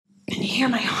hear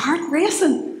my heart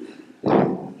racing.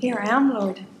 Here I am,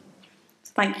 Lord.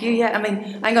 Thank you. Yeah, I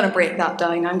mean, I'm going to break that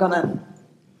down.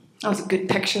 That was a good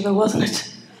picture though, wasn't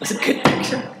it? It was a good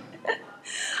picture.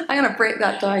 I'm going to break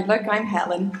that down. Look, I'm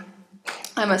Helen.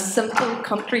 I'm a simple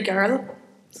country girl.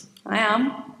 I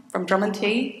am, from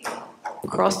Drummondtee,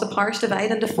 across the parish divide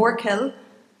into Forkhill,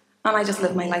 and I just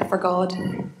live my life for God.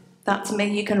 That's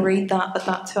me. You can read that, but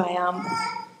that's who I am.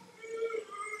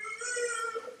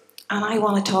 And I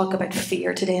want to talk about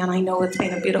fear today, and I know it's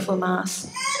been a beautiful Mass,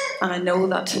 and I know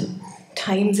that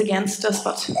time's against us,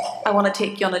 but I want to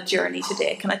take you on a journey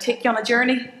today. Can I take you on a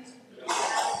journey?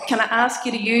 Can I ask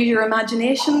you to use your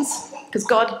imaginations? Because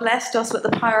God blessed us with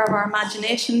the power of our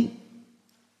imagination.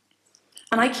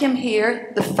 And I came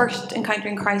here, the first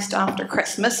Encountering Christ after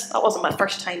Christmas. That wasn't my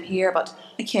first time here, but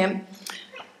I came.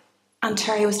 And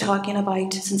Terry was talking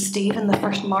about St. Stephen, the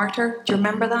first martyr. Do you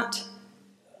remember that?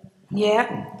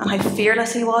 Yeah, and how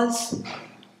fearless he was.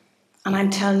 And I'm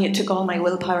telling you, it took all my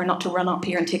willpower not to run up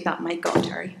here and take that mic off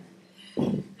Terry.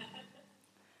 And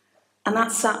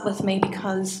that sat with me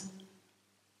because,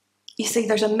 you see,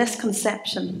 there's a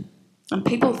misconception. And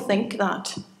people think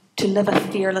that to live a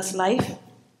fearless life,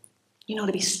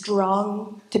 to be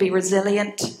strong, to be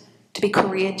resilient, to be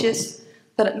courageous,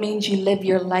 that it means you live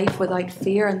your life without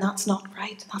fear, and that's not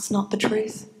right. That's not the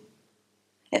truth.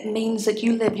 It means that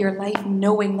you live your life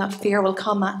knowing that fear will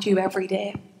come at you every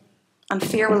day, and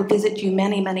fear will visit you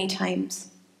many, many times.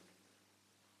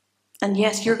 And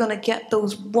yes, you're going to get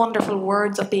those wonderful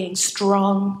words of being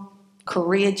strong,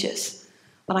 courageous,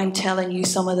 but I'm telling you,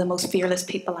 some of the most fearless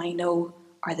people I know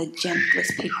are the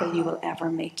gentlest people you will ever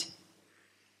meet.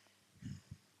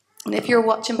 And if you're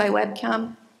watching by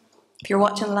webcam, if you're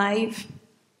watching live,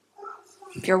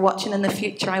 if you're watching in the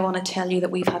future, I want to tell you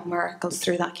that we've had miracles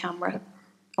through that camera,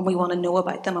 and we want to know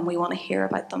about them and we want to hear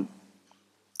about them.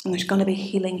 And there's going to be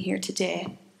healing here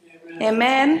today.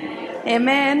 Amen. Amen.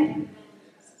 Amen.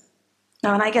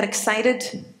 Now, when I get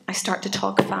excited, I start to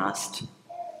talk fast.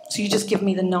 So you just give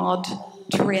me the nod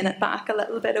to rein it back a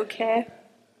little bit, okay?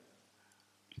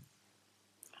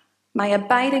 My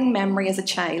abiding memory as a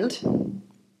child,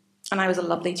 and I was a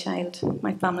lovely child.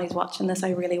 My family's watching this.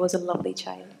 I really was a lovely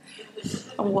child.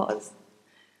 I was.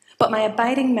 But my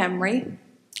abiding memory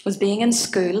was being in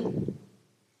school,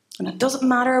 and it doesn't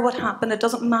matter what happened. It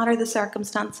doesn't matter the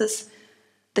circumstances.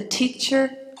 The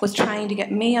teacher was trying to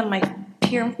get me and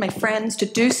my friends to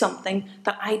do something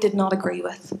that I did not agree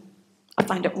with. I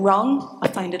found it wrong. I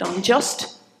found it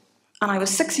unjust. And I was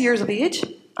 6 years of age,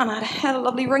 and I had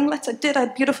lovely ringlets. I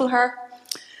had beautiful hair.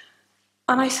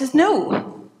 And I says,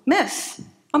 "No, Miss,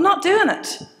 I'm not doing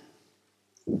it."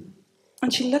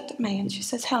 And she looked at me and she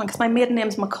says, "Helen," because my maiden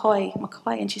name's McCoy,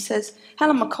 and she says,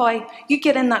 "Helen McCoy, you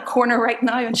get in that corner right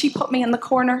now." And she put me in the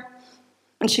corner,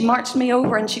 and she marched me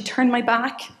over, and she turned my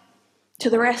back to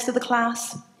the rest of the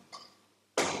class.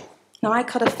 Now, I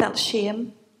could have felt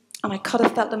shame, and I could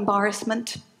have felt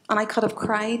embarrassment, and I could have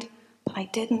cried, but I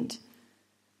didn't,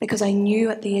 because I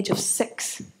knew at the age of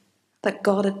 6 that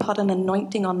God had put an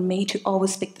anointing on me to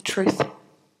always speak the truth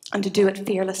and to do it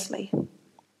fearlessly.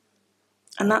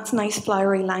 And that's nice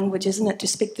flowery language, isn't it, to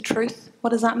speak the truth? What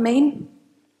does that mean?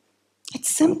 It's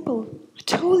simple. I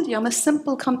told you, I'm a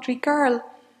simple country girl.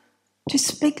 To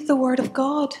speak the word of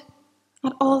God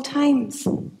at all times.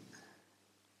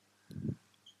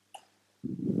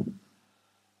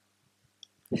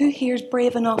 Who here is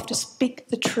brave enough to speak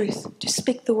the truth, to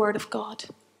speak the word of God?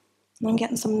 And I'm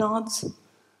getting some nods.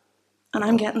 And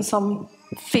I'm getting some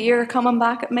fear coming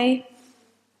back at me.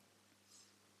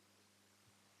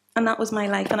 And that was my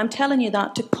life. And I'm telling you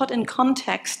that to put in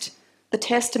context the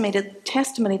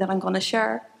testimony that I'm going to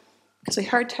share. Because we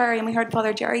heard Terry and we heard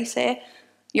Father Jerry say,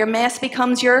 your mess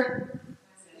becomes your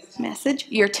message.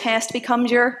 Your test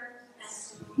becomes your...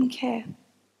 Okay.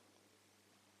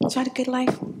 So I had a good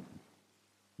life.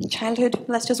 Childhood,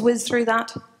 let's just whiz through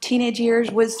that. Teenage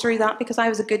years, whiz through that, because I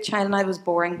was a good child and I was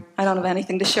boring. I don't have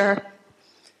anything to share.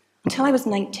 Until I was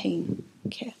 19.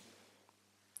 Okay.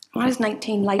 When I was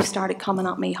 19, life started coming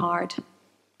at me hard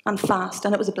and fast,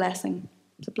 and it was a blessing.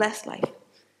 It was a blessed life.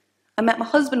 I met my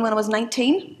husband when I was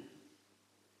 19.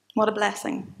 What a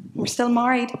blessing. We're still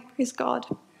married, praise God.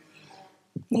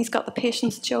 And he's got the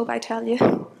patience of Job, I tell you.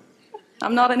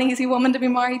 I'm not an easy woman to be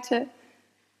married to.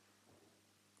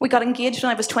 We got engaged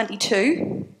when I was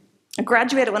 22. I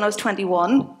graduated when I was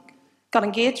 21. Got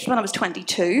engaged when I was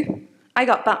 22. I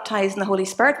got baptized in the Holy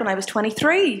Spirit when I was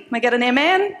 23. Can I get an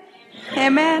amen?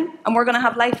 Amen. And we're going to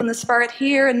have life in the Spirit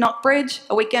here in Knockbridge,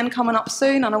 a weekend coming up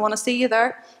soon, and I want to see you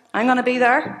there. I'm going to be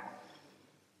there.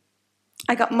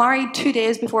 I got married 2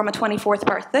 days before my 24th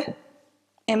birthday.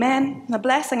 Amen. And a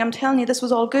blessing. I'm telling you, this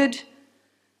was all good.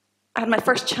 I had my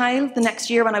first child the next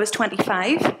year when I was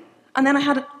 25, and then I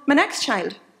had my next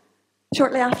child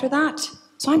shortly after that.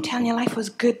 So I'm telling you, life was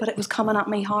good, but it was coming at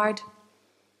me hard.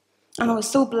 And I was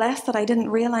so blessed that I didn't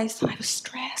realise that I was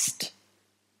stressed.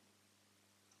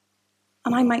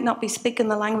 And I might not be speaking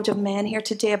the language of men here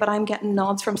today, but I'm getting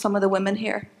nods from some of the women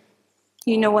here.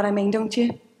 You know what I mean, don't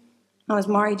you? I was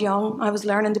married young. I was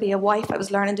learning to be a wife. I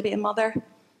was learning to be a mother.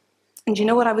 And you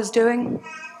know what I was doing?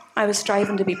 I was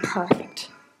striving to be perfect.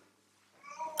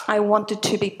 I wanted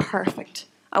to be perfect.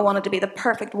 I wanted to be the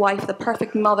perfect wife, the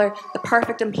perfect mother, the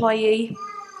perfect employee,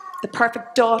 the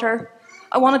perfect daughter.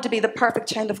 I wanted to be the perfect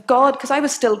child of God because I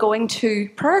was still going to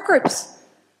prayer groups.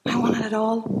 I wanted it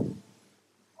all.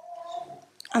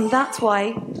 And that's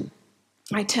why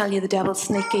I tell you the devil's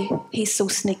sneaky. He's so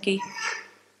sneaky.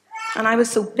 And I was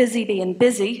so busy being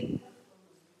busy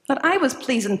that I was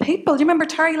pleasing people. Do you remember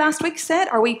Terry last week said,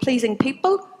 are we pleasing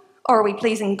people or are we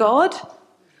pleasing God?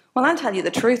 Well, I'll tell you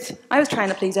the truth. I was trying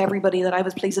to please everybody that I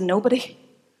was pleasing nobody.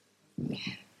 Do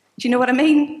you know what I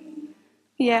mean?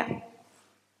 Yeah.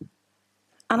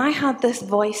 And I had this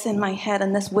voice in my head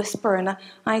and this whisper, and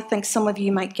I think some of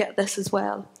you might get this as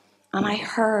well. And I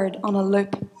heard on a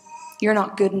loop, you're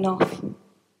not good enough.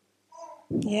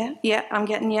 Yeah, I'm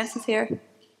getting yeses here.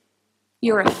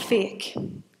 You're a fake.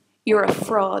 You're a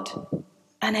fraud.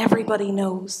 And everybody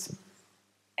knows.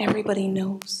 Everybody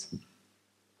knows.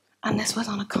 And this was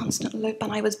on a constant loop,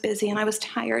 and I was busy and I was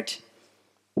tired.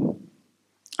 And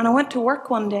I went to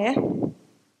work one day.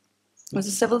 I was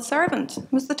a civil servant. I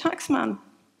was the taxman.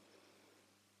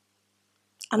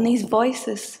 And these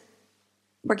voices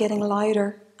were getting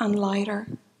louder and louder.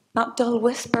 That dull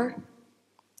whisper.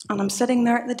 And I'm sitting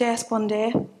there at the desk one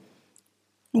day.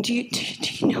 And do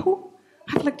you know?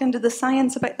 I've looked into the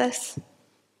science about this.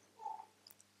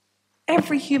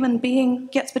 Every human being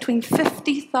gets between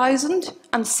 50,000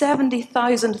 and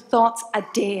 70,000 thoughts a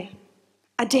day.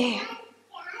 A day.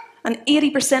 And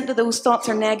 80% of those thoughts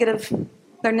are negative.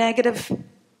 They're negative.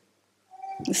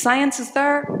 The science is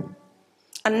there.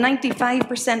 And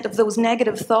 95% of those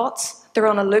negative thoughts, they're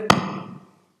on a loop.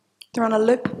 They're on a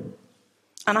loop.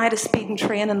 And I had a speeding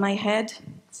train in my head.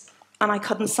 And I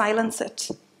couldn't silence it.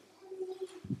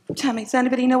 Tell me, does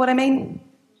anybody know what I mean?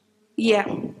 Yeah.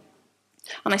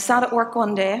 And I sat at work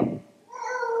one day.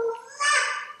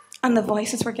 And the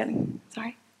voices were getting...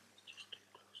 Sorry?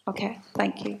 Okay,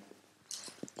 thank you.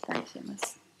 Thank you,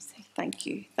 miss. Thank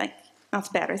you. That's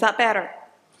better. Is that better?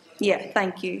 Yeah,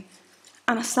 thank you.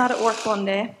 And I sat at work one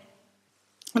day,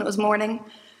 and it was morning,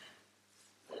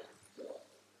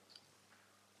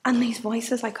 and these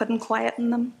voices, I couldn't quieten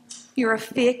them. You're a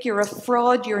fake, you're a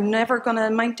fraud, you're never going to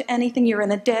amount to anything, you're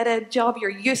in a dead-end job, you're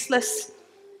useless.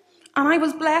 And I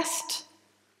was blessed.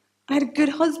 I had a good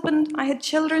husband, I had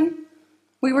children,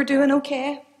 we were doing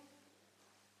okay.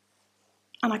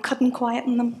 And I couldn't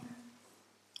quieten them.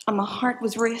 And my heart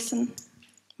was racing.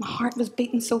 My heart was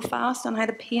beating so fast, and I had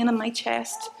a pain in my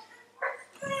chest.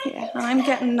 Yeah, and I'm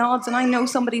getting nods, and I know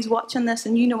somebody's watching this,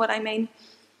 and you know what I mean.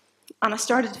 And I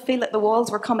started to feel like the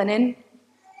walls were coming in.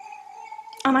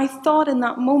 And I thought in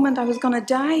that moment I was going to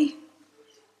die.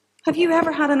 Have you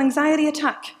ever had an anxiety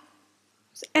attack?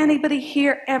 Has anybody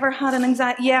here ever had an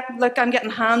anxiety? Yeah, look, I'm getting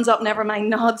hands up, never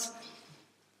mind nods.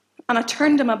 And I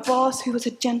turned to my boss, who was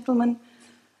a gentleman,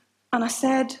 and I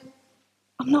said,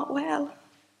 I'm not well.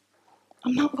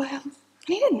 I'm not well. And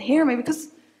he didn't hear me because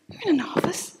we're in an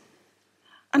office.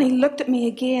 And he looked at me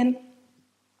again,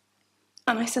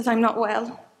 and I said, I'm not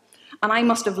well. And I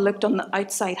must have looked on the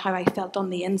outside how I felt on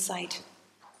the inside.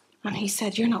 And he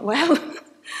said, you're not well.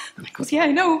 And I goes, yeah,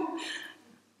 I know.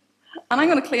 And I'm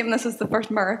going to claim this as the first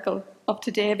miracle of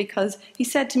today, because he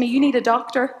said to me, you need a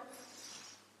doctor.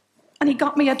 And he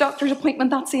got me a doctor's appointment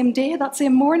that same day, that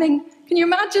same morning. Can you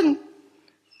imagine?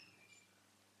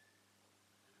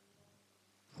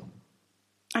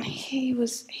 And he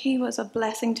was a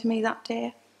blessing to me that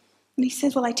day. And he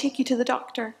says, well, I take you to the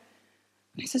doctor.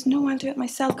 And I says, no, I'll do it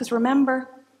myself, because remember,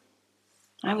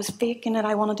 I was faking it.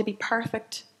 I wanted to be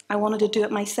perfect. I wanted to do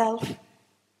it myself.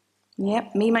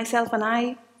 Yep, me, myself, and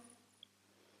I.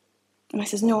 And I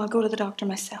says, no, I'll go to the doctor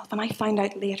myself. And I find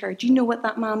out later, do you know what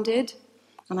that man did?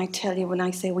 And I tell you, when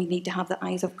I say we need to have the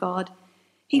eyes of God,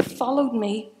 he followed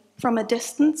me from a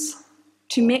distance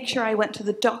to make sure I went to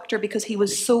the doctor, because he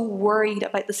was so worried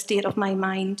about the state of my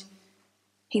mind.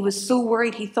 He was so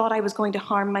worried, he thought I was going to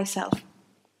harm myself.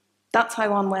 That's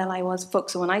how unwell I was,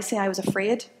 folks. So when I say I was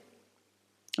afraid,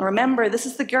 remember, this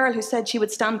is the girl who said she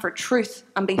would stand for truth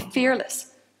and be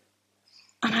fearless.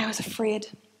 And I was afraid.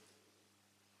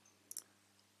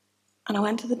 And I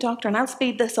went to the doctor, and I'll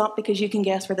speed this up because you can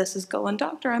guess where this is going.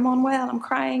 Doctor, I'm unwell, I'm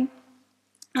crying.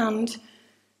 And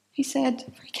He said,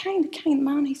 very kind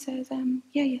man, he says,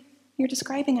 you're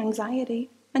describing anxiety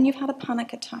and you've had a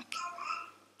panic attack.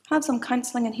 Have some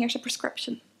counselling and here's a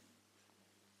prescription.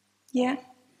 Yeah.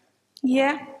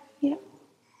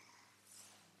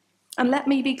 And let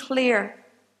me be clear,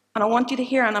 and I want you to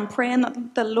hear, and I'm praying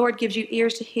that the Lord gives you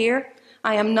ears to hear.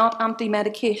 I am not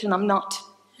anti-medication, I'm not.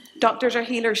 Doctors are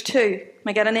healers too. Can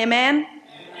I get an amen?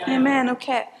 Amen,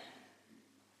 okay.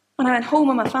 And I went home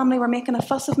and my family were making a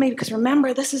fuss of me because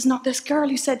remember, this is not this girl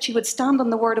who said she would stand on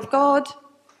the word of God.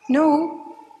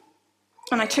 No.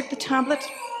 And I took the tablet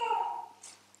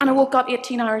and I woke up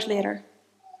 18 hours later.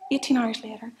 18 hours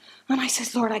later. And I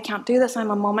says, Lord, I can't do this. I'm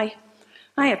a mummy.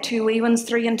 I have 2 wee ones,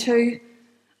 3 and 2.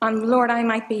 And Lord, I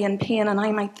might be in pain and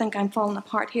I might think I'm falling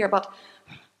apart here, but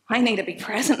I need to be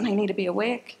present and I need to be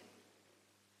awake.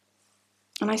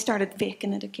 And I started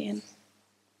faking it again.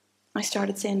 I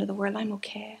started saying to the world, I'm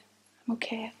okay. I'm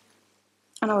okay.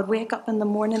 And I would wake up in the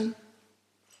morning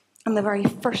and the very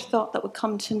first thought that would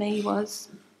come to me was,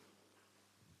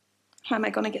 how am I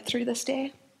going to get through this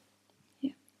day?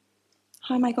 Yeah.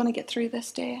 How am I going to get through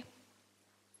this day?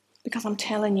 Because I'm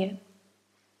telling you,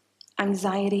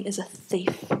 anxiety is a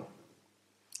thief.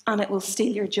 And it will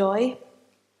steal your joy.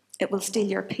 It will steal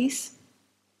your peace.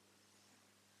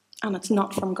 And it's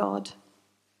not from God.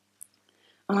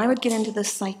 And I would get into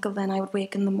this cycle then. I would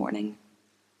wake in the morning.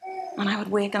 And I would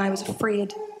wake and I was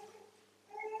afraid.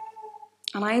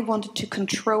 And I wanted to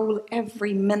control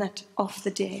every minute of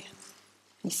the day.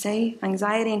 You see,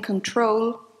 anxiety and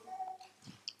control,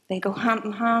 they go hand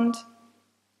in hand.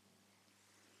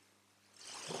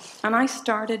 And I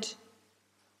started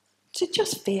to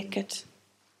just fake it.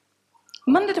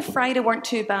 Monday to Friday weren't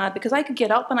too bad because I could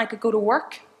get up and I could go to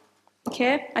work.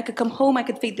 Okay? I could come home, I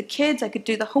could feed the kids, I could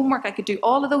do the homework, I could do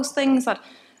all of those things that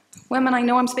women, I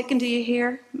know I'm speaking to you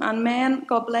here, and men,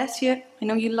 God bless you. I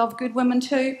know you love good women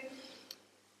too.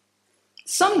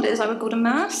 Some days I would go to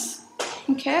Mass.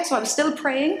 Okay, so I was still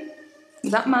praying.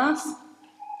 Was at Mass.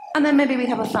 And then maybe we'd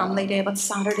have a family day, but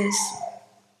Saturdays,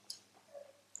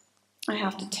 I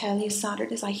have to tell you,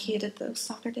 Saturdays, I hated those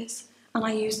Saturdays. And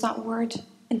I use that word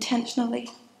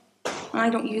intentionally. And I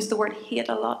don't use the word hate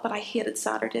a lot, but I hated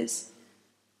Saturdays.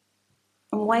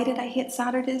 And why did I hate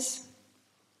Saturdays?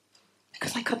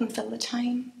 Because I couldn't fill the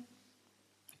time.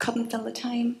 I couldn't fill the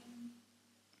time.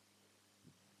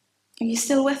 Are you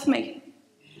still with me?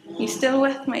 Are you still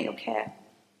with me? Okay.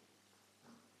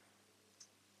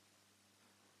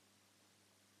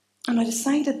 And I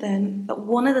decided then that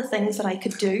one of the things that I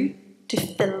could do to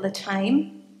fill the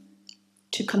time,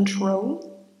 to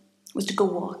control, was to go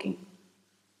walking.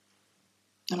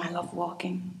 And I love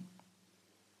walking.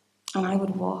 And I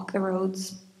would walk the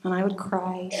roads, and I would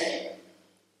cry.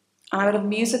 And I would have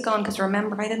music on, because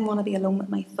remember, I didn't want to be alone with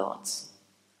my thoughts.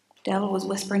 The devil was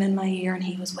whispering in my ear, and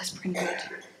he was whispering good.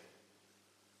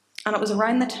 And it was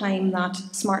around the time that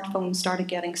smartphones started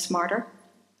getting smarter.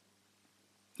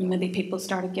 And maybe people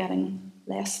started getting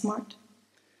less smart.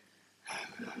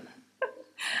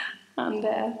 And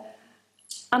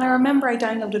I remember I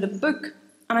downloaded a book.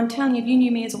 And I'm telling you, if you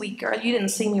knew me as a wee girl, you didn't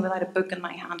see me without a book in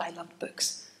my hand. I loved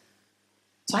books.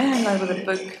 So I downloaded a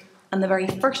book. And the very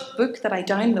first book that I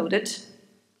downloaded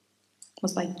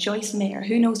was by Joyce Meyer.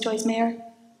 Who knows Joyce Meyer?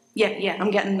 Yeah,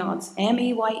 I'm getting nods.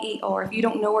 M-E-Y-E-R. If you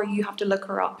don't know her, you have to look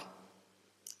her up.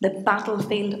 The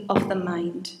Battlefield of the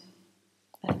Mind.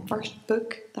 The first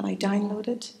book that I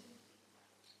downloaded.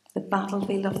 The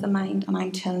Battlefield of the Mind. And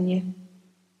I'm telling you,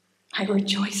 I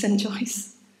rejoice in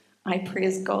Joyce. I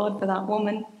praise God for that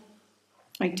woman.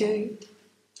 I do.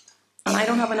 And I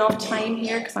don't have enough time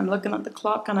here because I'm looking at the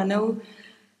clock and I know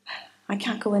I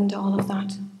can't go into all of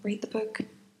that. Read the book.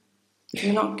 If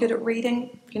you're not good at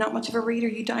reading, if you're not much of a reader,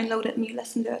 you download it and you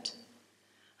listen to it.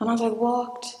 And as I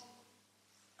walked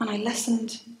and I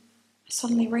listened, I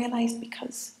suddenly realised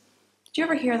because... Did you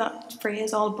ever hear that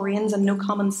phrase, all brains and no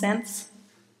common sense?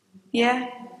 Yeah,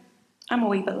 I'm a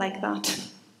wee bit like that.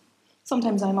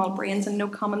 Sometimes I'm all brains and no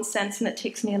common sense and it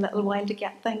takes me a little while to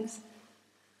get things.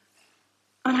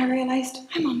 And I realised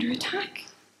I'm under attack.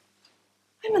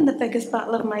 I'm in the biggest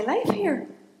battle of my life here.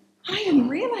 And I didn't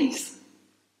realise.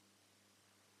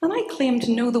 And I claimed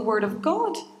to know the word of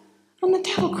God. And the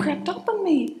devil crept up on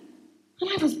me. And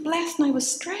I was blessed and I was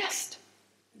stressed.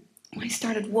 And I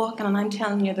started walking, and I'm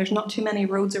telling you, there's not too many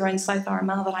roads around South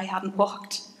Armagh that I hadn't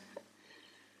walked.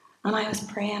 And I was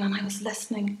praying, and I was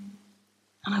listening,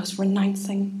 and I was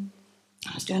renouncing.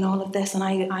 I was doing all of this, and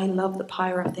I love the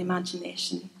power of the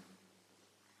imagination.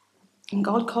 And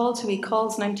God calls who he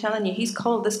calls, and I'm telling you, he's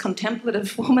called this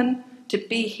contemplative woman to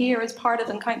be here as part of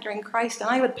encountering Christ. And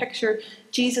I would picture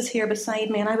Jesus here beside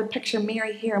me, and I would picture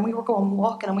Mary here, and we were going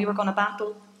walking, and we were going to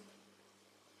battle.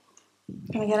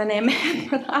 Can I get an amen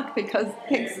for that? Because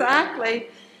exactly.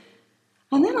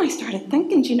 And then I started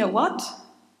thinking, do you know what?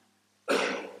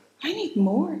 I need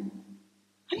more.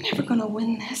 I'm never going to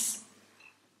win this.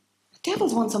 The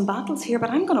devil's won some battles here, but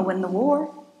I'm going to win the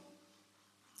war.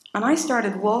 And I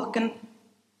started walking,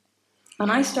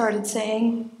 and I started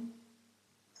saying,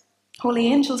 Holy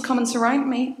angels, come and surround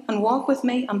me, and walk with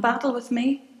me, and battle with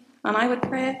me. And I would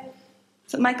pray,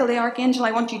 St. Michael the Archangel,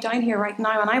 I want you down here right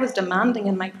now. And I was demanding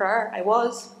in my prayer, I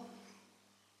was.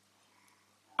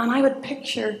 And I would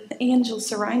picture the angels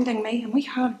surrounding me, and we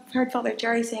heard Father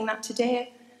Jerry saying that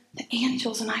today. The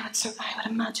angels, and I would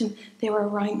imagine they were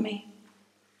around me.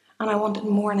 And I wanted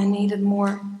more, and I needed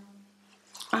more.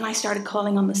 And I started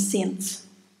calling on the saints.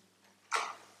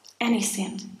 Any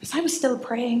saint. Because I was still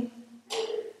praying.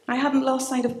 I hadn't lost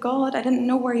sight of God. I didn't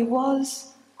know where he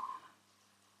was.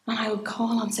 And I would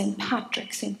call on St.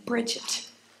 Patrick, St. Bridget,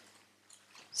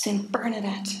 St.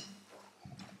 Bernadette,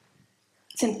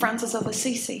 St. Francis of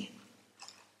Assisi.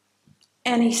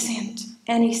 Any saint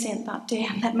that day.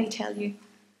 And let me tell you,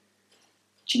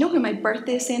 do you know who my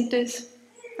birthday saint is?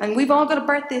 And we've all got a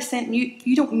birthday saint, and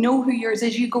you don't know who yours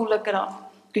is, you go look it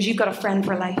up, because you've got a friend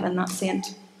for life in that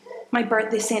saint. My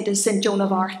birthday saint is St. Joan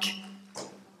of Arc.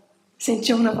 St.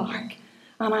 Joan of Arc.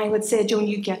 And I would say, Joan,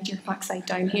 you get your backside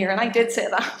down here. And I did say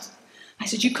that. I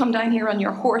said, you come down here on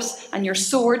your horse and your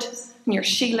sword and your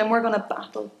shield, and we're going to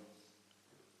battle.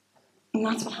 And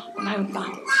that's what happened. I would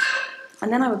battle.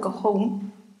 And then I would go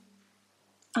home,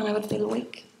 and I would feel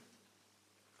weak.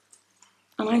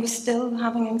 And I was still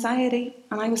having anxiety,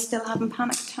 and I was still having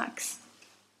panic attacks.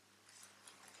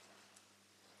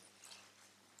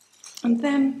 And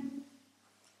then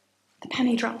the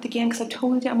penny dropped again, because I've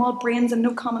told you I'm all brains and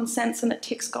no common sense, and it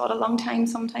takes God a long time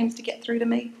sometimes to get through to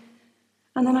me.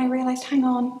 And then I realised, hang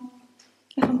on,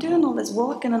 if I'm doing all this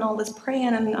walking and all this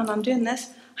praying and I'm doing this,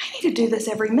 I need to do this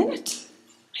every minute.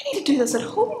 I need to do this at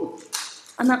home.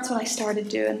 And that's what I started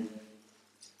doing.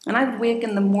 And I would wake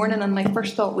in the morning, and my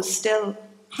first thought was still,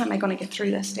 how am I going to get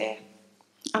through this day?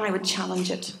 And I would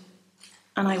challenge it.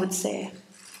 And I would say,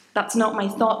 that's not my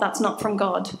thought, that's not from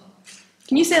God.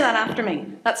 Can you say that after me?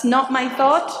 That's not my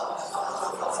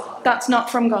thought, that's not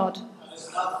from God.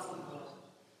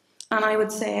 And I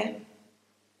would say,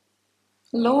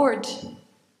 Lord,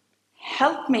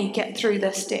 help me get through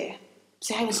this day.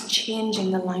 See, I was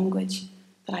changing the language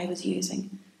that I was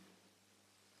using.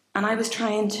 And I was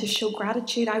trying to show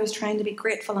gratitude, I was trying to be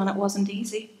grateful, and it wasn't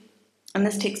easy. And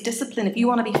this takes discipline. If you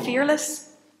want to be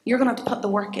fearless, you're going to have to put the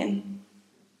work in.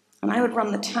 And I would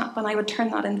run the tap, and I would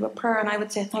turn that into a prayer, and I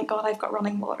would say, thank God I've got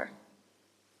running water.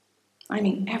 I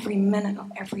mean, every minute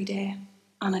of every day.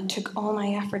 And it took all my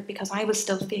effort, because I was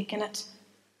still faking it.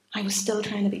 I was still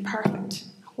trying to be perfect.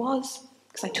 I was,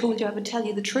 because I told you I would tell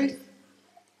you the truth.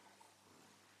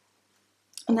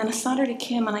 And then a Saturday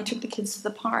came, and I took the kids to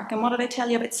the park. And what did I tell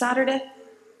you about Saturday?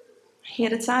 I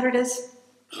hated Saturdays.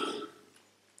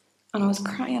 And I was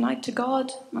crying out to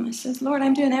God. And I says, Lord,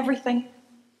 I'm doing everything.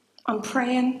 I'm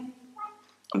praying.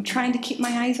 I'm trying to keep my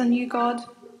eyes on you, God.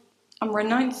 I'm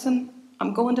renouncing.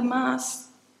 I'm going to Mass.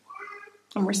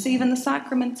 I'm receiving the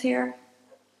sacraments here.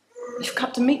 You've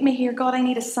got to meet me here, God. I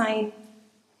need a sign.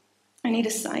 I need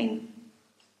a sign.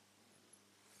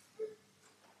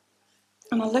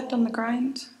 And I looked on the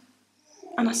ground,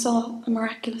 and I saw a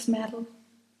miraculous medal.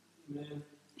 Amen.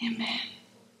 Amen.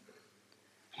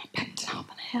 And I picked it up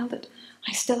and held it.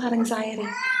 I still had anxiety.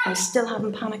 I was still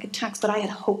having panic attacks, but I had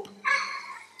hope.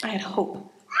 I had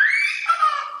hope.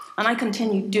 And I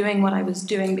continued doing what I was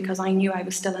doing, because I knew I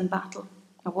was still in battle.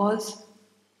 I was.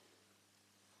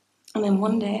 And then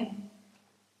one day,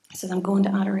 I said, I'm going to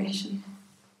adoration.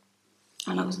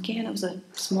 And it was a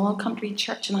small country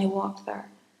church, and I walked there.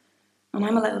 And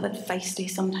I'm a little bit feisty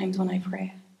sometimes when I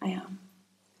pray. I am.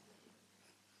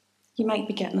 You might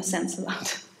be getting a sense of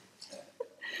that.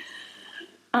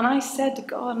 And I said to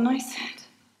God, and I said,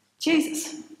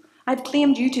 Jesus, I've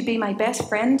claimed you to be my best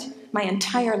friend my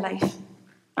entire life.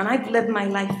 And I've lived my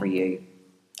life for you.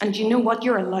 And you know what?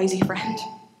 You're a lousy friend.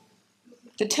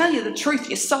 To tell you the truth,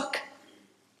 you suck.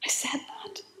 I said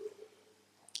that.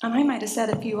 And I might have said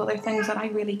a few other things that I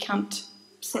really can't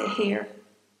say here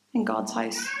in God's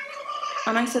house.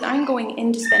 And I said, I'm going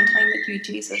in to spend time with you,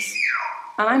 Jesus.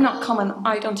 And I'm not coming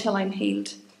out until I'm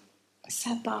healed. I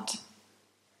said that.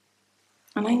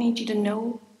 And I need you to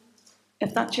know,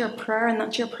 if that's your prayer and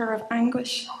that's your prayer of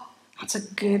anguish, that's a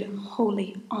good,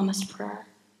 holy, honest prayer.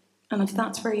 And if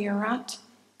that's where you're at,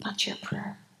 that's your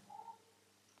prayer.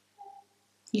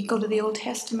 You go to the Old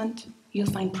Testament,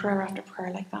 you'll find prayer after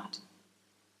prayer like that.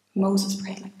 Moses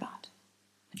prayed like that.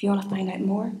 If you want to find out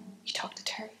more, you talk to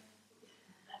Terry.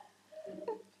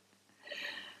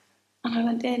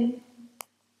 went in.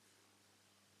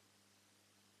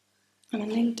 And I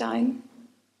kneeled down.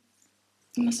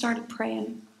 And I started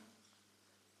praying.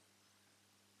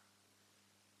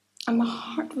 And my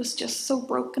heart was just so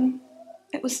broken.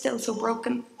 It was still so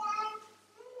broken.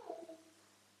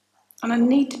 And I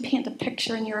need to paint a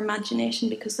picture in your imagination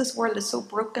because this world is so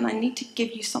broken. I need to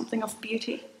give you something of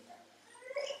beauty.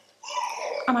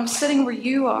 And I'm sitting where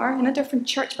you are in a different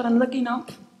church, but I'm looking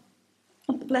up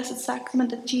at the Blessed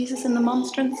Sacrament of Jesus in the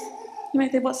monstrance. You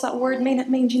might think, what's that word mean? It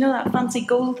means, you know that fancy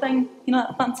gold thing? You know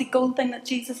that fancy gold thing that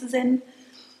Jesus is in?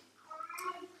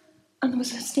 And there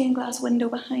was a stained glass window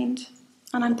behind.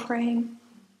 And I'm praying.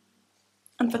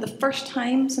 And for the first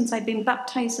time since I'd been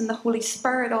baptized in the Holy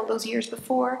Spirit all those years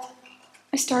before,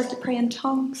 I started to pray in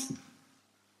tongues.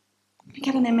 I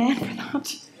get an amen for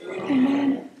that.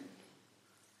 Amen.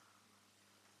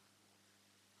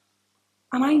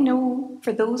 And I know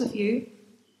for those of you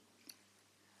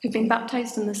who've been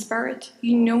baptized in the Spirit,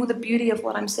 you know the beauty of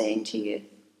what I'm saying to you.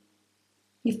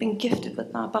 You've been gifted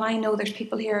with that. But I know there's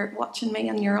people here watching me,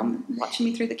 and you're watching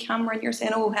me through the camera, and you're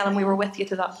saying, oh, Helen, we were with you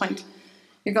to that point.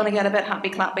 You're going to get a bit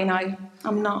happy-clappy now.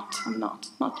 I'm not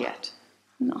yet.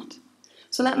 I'm not.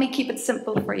 So let me keep it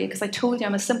simple for you, because I told you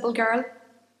I'm a simple girl.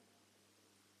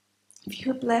 If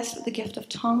you're blessed with the gift of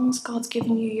tongues, God's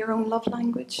given you your own love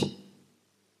language.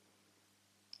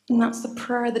 And that's the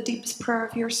prayer, the deepest prayer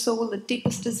of your soul, the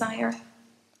deepest desire.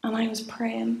 And I was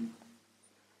praying.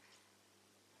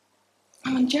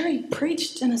 And when Jerry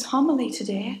preached in his homily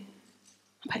today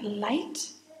about light,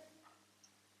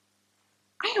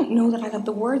 I don't know that I have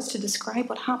the words to describe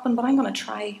what happened, but I'm going to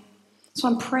try. So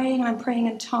I'm praying, and I'm praying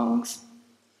in tongues.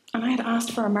 And I had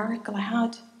asked for a miracle, I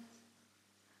had.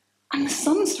 And the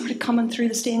sun started coming through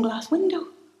the stained glass window.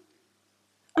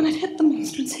 And it hit the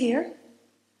monstrance here.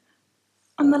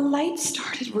 And the light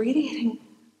started radiating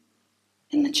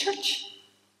in the church.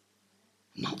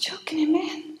 I'm not joking,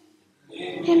 amen.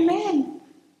 Amen.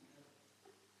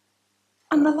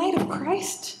 And the light of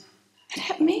Christ, it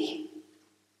hit me.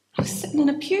 I was sitting in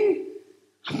a pew.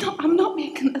 I'm not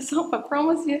making this up, I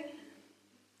promise you.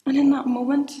 And in that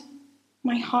moment,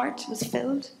 my heart was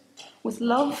filled with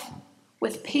love,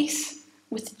 with peace,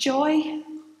 with joy,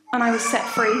 and I was set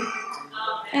free.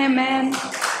 Amen.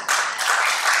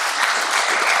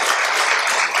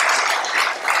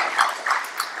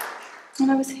 And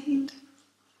I was healed.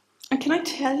 And can I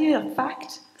tell you a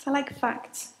fact? Because I like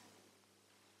facts.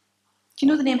 Do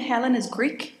you know the name Helen is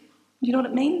Greek? Do you know what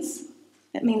it means?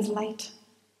 It means light.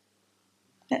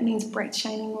 It means bright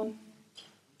shining one.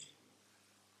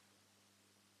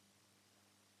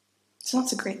 So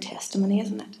that's a great testimony,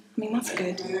 isn't it? I mean, that's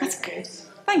good. That's good.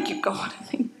 Thank you, God.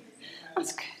 I mean,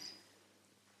 that's good.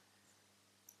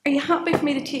 Are you happy for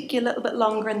me to take you a little bit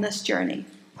longer in this journey?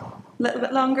 A little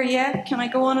bit longer, yeah? Can I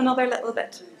go on another little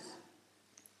bit?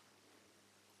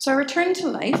 So I returned to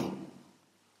life.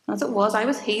 As it was, I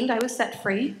was healed, I was set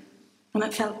free, and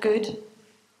it felt good.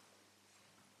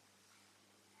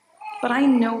 But I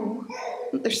know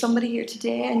that there's somebody here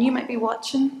today, and you might be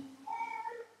watching,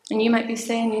 and you might be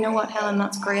saying, you know what, Helen,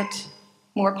 that's great.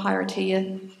 More power to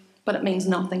you, but it means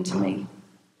nothing to me.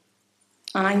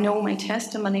 And I know my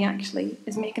testimony actually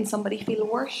is making somebody feel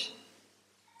worse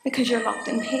because you're locked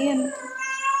in pain.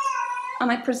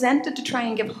 And I presented to try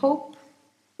and give hope,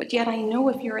 but yet I know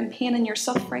if you're in pain and you're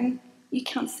suffering, you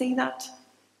can't see that.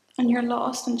 And you're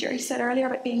lost. And Jerry said earlier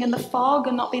about being in the fog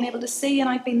and not being able to see, and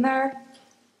I've been there.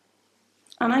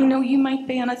 And I know you might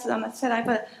be, and I said I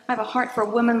have a heart for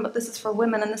women, but this is for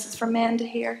women and this is for men to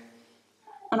hear.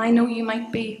 And I know you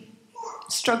might be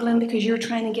struggling because you're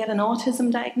trying to get an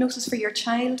autism diagnosis for your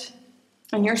child,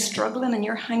 and you're struggling and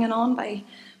you're hanging on by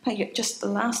just the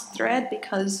last thread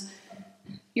because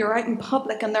you're out in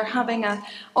public and they're having an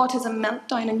autism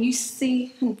meltdown, and you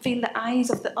see and feel the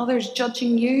eyes of the others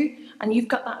judging you, and you've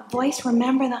got that voice,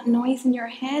 remember that noise in your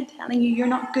head telling you you're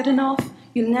not good enough,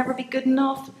 you'll never be good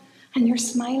enough, and you're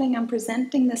smiling and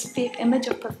presenting this fake image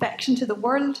of perfection to the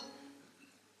world.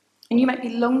 And you might be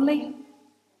lonely.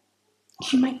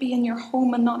 You might be in your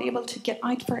home and not able to get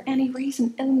out for any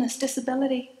reason, illness,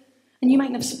 disability. And you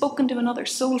might have spoken to another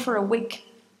soul for a week.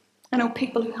 I know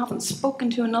people who haven't spoken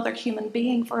to another human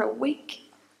being for a week.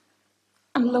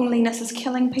 And loneliness is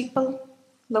killing people.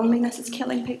 Loneliness is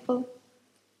killing people.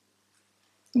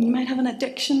 And you might have an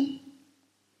addiction.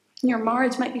 And your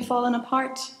marriage might be falling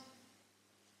apart.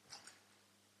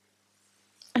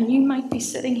 And you might be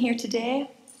sitting here today,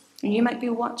 and you might be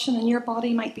watching, and your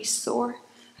body might be sore,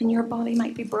 and your body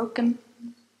might be broken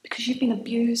because you've been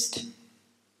abused,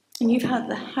 and you've had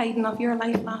the hiding of your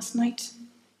life last night,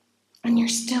 and you're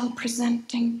still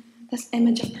presenting this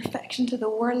image of perfection to the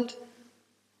world.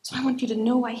 So I want you to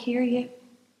know I hear you.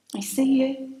 I see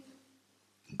you.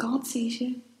 God sees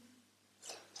you.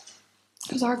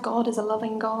 Because our God is a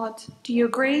loving God. Do you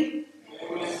agree?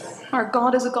 Our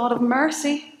God is a God of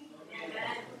mercy.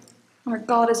 Our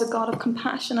God is a God of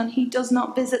compassion, and he does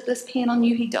not visit this pain on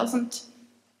you. He doesn't.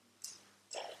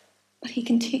 But he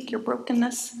can take your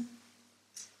brokenness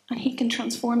and he can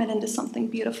transform it into something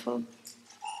beautiful.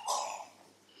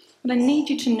 But I need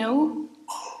you to know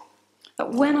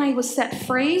that when I was set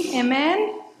free,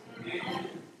 amen,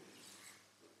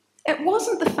 it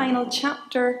wasn't the final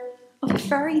chapter of a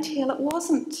fairy tale. It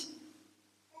wasn't.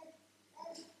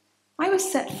 I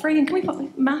was set free. And can we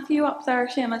put Matthew up there,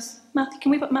 Seamus? Matthew, can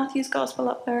we put Matthew's gospel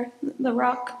up there? The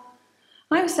rock.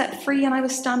 I was set free and I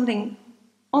was standing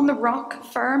on the rock,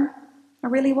 firm. I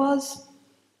really was.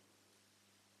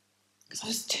 Because I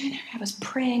was doing it. I was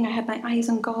praying. I had my eyes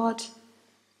on God.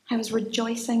 I was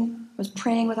rejoicing. I was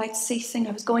praying without ceasing.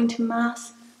 I was going to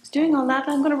Mass. I was doing all that.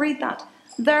 I'm going to read that.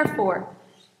 Therefore,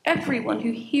 everyone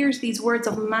who hears these words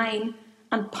of mine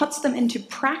and puts them into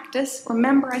practice,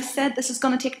 remember I said this is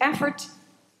going to take effort.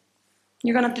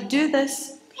 You're going to have to do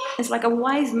this. It's like a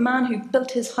wise man who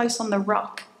built his house on the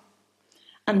rock.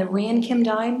 And the rain came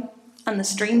down, and the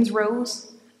streams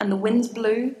rose, and the winds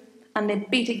blew, and they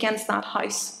beat against that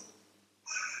house.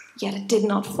 Yet it did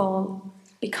not fall,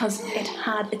 because it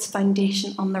had its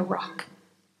foundation on the rock.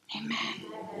 Amen.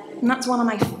 And that's one of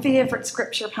my favourite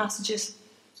scripture passages.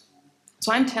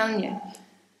 So I'm telling you,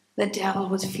 the devil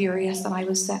was furious that I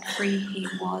was set free. He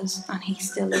was, and he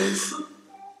still is.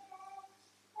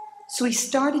 So he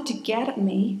started to get at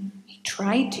me. He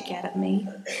tried to get at me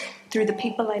through the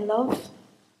people I love,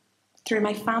 through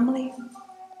my family.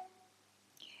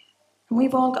 And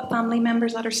we've all got family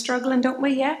members that are struggling, don't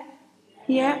we? Yeah?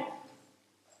 Yeah.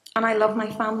 And I love my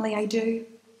family, I do.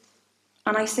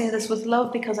 And I say this with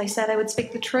love because I said I would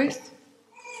speak the truth.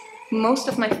 Most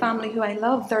of my family who I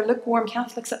love, they're lukewarm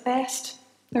Catholics at best.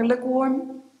 They're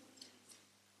lukewarm.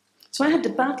 So I had to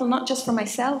battle not just for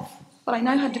myself, but I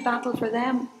now had to battle for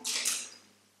them.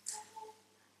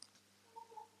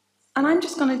 And I'm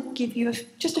just going to give you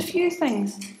just a few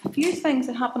things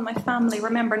that happened in my family.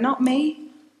 Remember, not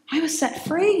me. I was set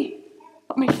free,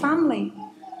 but my family.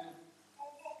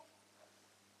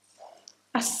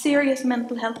 A serious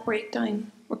mental health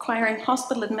breakdown requiring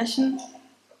hospital admission,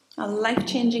 a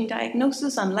life-changing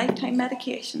diagnosis and lifetime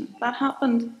medication. That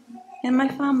happened in my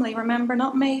family, remember,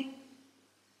 not me.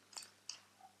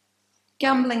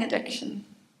 Gambling addiction,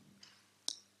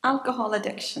 alcohol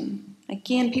addiction.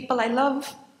 Again, people I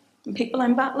love and people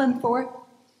I'm battling for.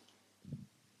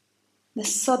 The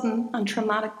sudden and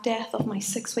traumatic death of my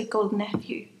 6-week-old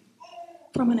nephew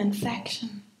from an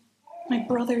infection. My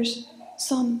brother's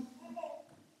son,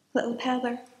 little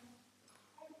Heather.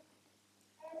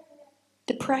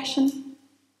 Depression,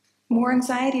 more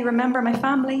anxiety. Remember, my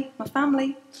family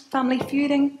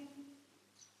feuding,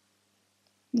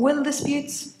 will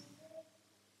disputes,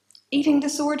 eating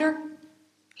disorder.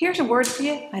 Here's a word for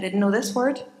you. I didn't know this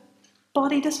word.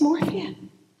 Body dysmorphia.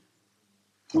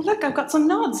 Look, I've got some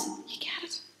nods. You get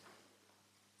it.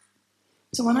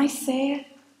 So when I say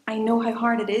I know how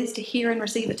hard it is to hear and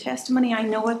receive a testimony, I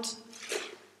know it.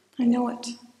 I know it.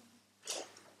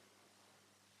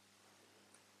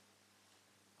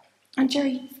 And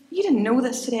Jerry, you didn't know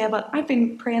this today, but I've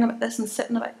been praying about this and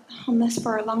sitting on this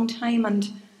for a long time, and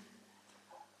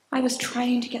I was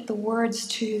trying to get the words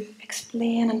to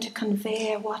explain and to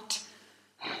convey what's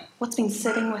been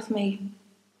sitting with me.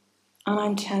 And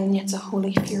I'm telling you, it's a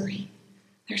holy fury.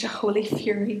 There's a holy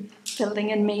fury building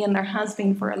in me, and there has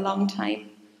been for a long time.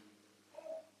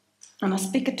 And I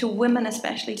speak it to women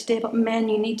especially today, but men,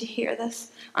 you need to hear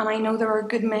this. And I know there are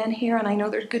good men here, and I know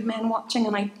there's good men watching,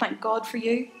 and I thank God for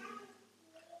you.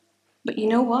 But you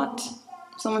know what?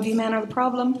 Some of you men are the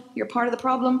problem. You're part of the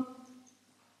problem.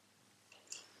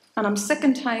 And I'm sick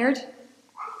and tired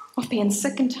of being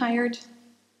sick and tired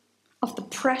of the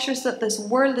pressures that this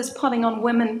world is putting on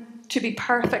women to be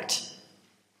perfect.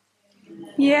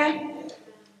 Yeah.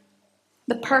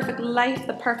 The perfect life,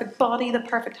 the perfect body, the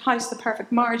perfect house, the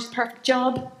perfect marriage, the perfect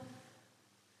job.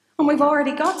 And we've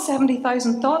already got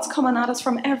 70,000 thoughts coming at us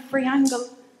from every angle.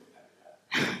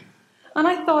 And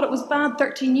I thought it was bad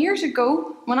 13 years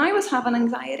ago when I was having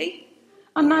anxiety.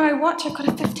 And now I watch, I've got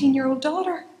a 15-year-old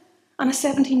daughter and a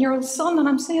 17-year-old son, and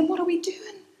I'm saying, what are we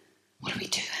doing? What are we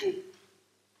doing?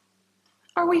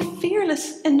 Are we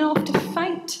fearless enough to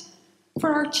fight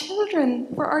for our children,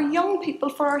 for our young people,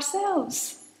 for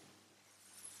ourselves?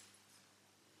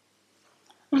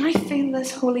 And I feel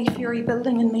this holy fury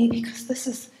building in me because this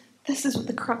is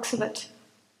the crux of it.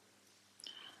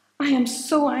 I am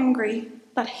so angry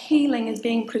that healing is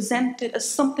being presented as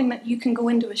something that you can go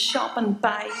into a shop and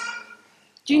buy.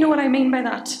 Do you know what I mean by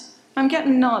that? I'm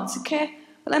getting nods, okay?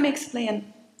 But let me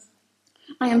explain.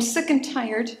 I am sick and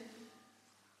tired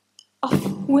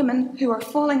of women who are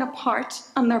falling apart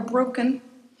and they're broken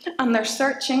and they're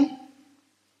searching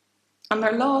and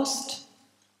they're lost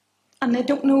and they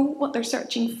don't know what they're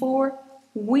searching for.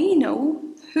 We know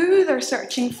who they're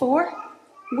searching for.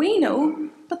 We know,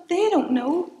 but they don't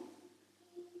know.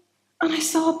 And I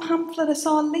saw a pamphlet, I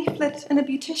saw a leaflet in a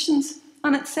beautician's,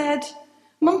 and it said,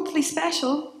 monthly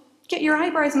special, get your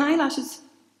eyebrows and eyelashes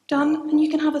done and you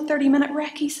can have a 30-minute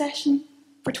recce session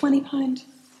for £20.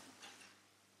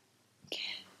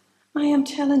 I am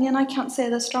telling you, and I can't say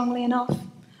this strongly enough,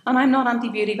 and I'm not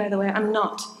anti-beauty, by the way, I'm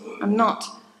not.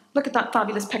 Look at that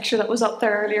fabulous picture that was up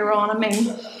there earlier on. I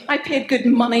mean, I paid good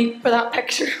money for that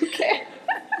picture, okay?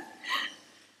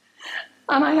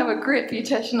 And I have a great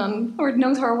beautician, and Lord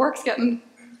knows her work's getting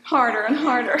harder and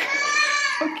harder,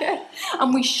 okay?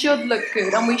 And we should look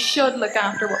good, and we should look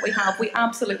after what we have. We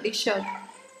absolutely should.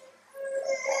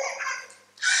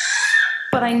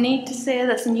 But I need to say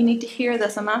this, and you need to hear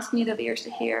this. I'm asking you to have ears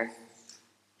to hear.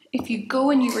 If you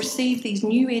go and you receive these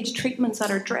new age treatments that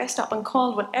are dressed up and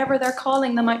called whatever they're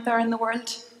calling them out there in the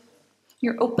world,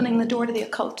 you're opening the door to the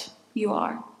occult. You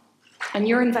are. And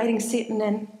you're inviting Satan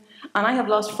in. And I have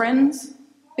lost friends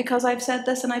because I've said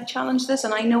this and I've challenged this,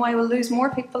 and I know I will lose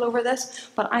more people over this,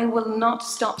 but I will not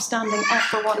stop standing up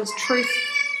for what is truth.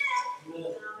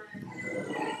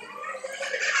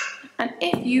 And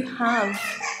if you have,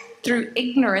 through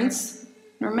ignorance,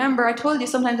 remember I told you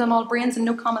sometimes I'm all brains and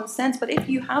no common sense, but if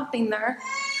you have been there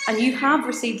and you have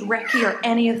received Reiki or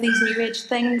any of these new age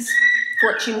things,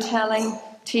 fortune telling,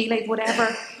 tea leaf,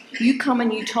 whatever, you come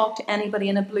and you talk to anybody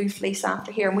in a blue fleece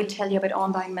after here and we'll tell you about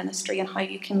online ministry and how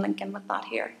you can link in with that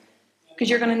here. Because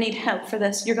you're going to need help for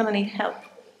this. You're going to need help.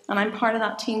 And I'm part of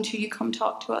that team too. You come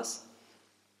talk to us.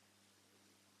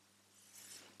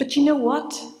 But you know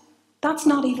what? That's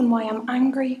not even why I'm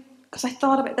angry. Because I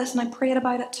thought about this and I prayed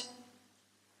about it.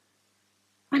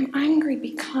 I'm angry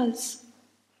because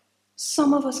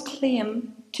some of us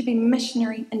claim to be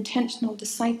missionary, intentional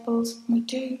disciples. And we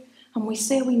do. And we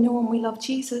say we know and we love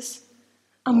Jesus.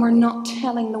 And we're not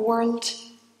telling the world.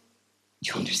 Do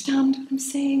you understand what I'm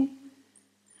saying?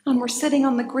 And we're sitting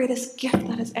on the greatest gift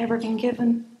that has ever been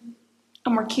given.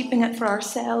 And we're keeping it for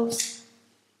ourselves.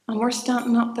 And we're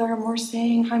standing up there and we're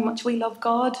saying how much we love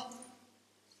God.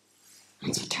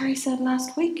 That's what Terry said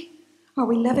last week. Are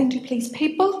we living to please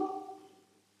people?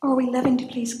 Or are we living to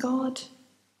please God?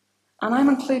 And I'm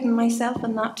including myself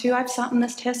in that too. I've sat in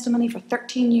this testimony for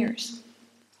 13 years.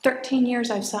 13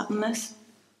 years I've sat in this.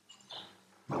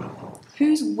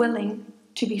 Who's willing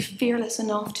to be fearless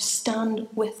enough to stand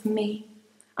with me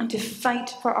and to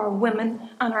fight for our women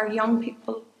and our young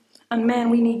people? And men,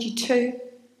 we need you too.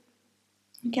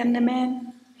 Get an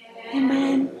amen?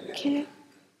 Amen. Okay.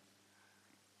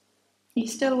 You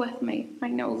still with me? I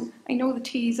know the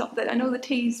tea's up there. I know the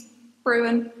tea's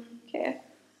brewing. Okay.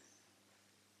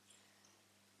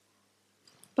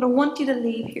 But I want you to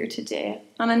leave here today.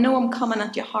 And I know I'm coming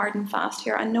at you hard and fast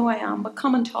here. I know I am. But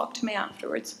come and talk to me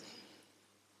afterwards.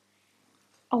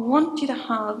 I want you to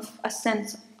have a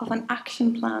sense of an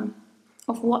action plan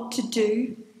of what to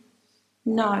do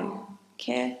now.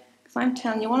 Okay? Because I'm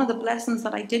telling you, one of the blessings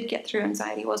that I did get through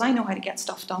anxiety was I know how to get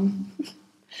stuff done.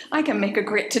 I can make a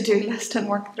great to-do list and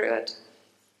work through it.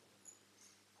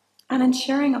 And in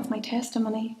sharing of my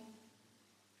testimony,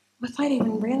 without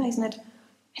even realising it,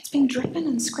 it's been dripping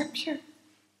in Scripture.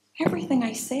 Everything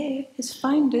I say is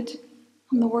founded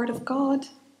on the Word of God.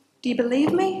 Do you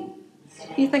believe me?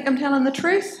 Do you think I'm telling the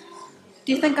truth?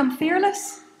 Do you think I'm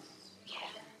fearless? Yeah.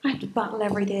 I have to battle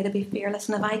every day to be fearless,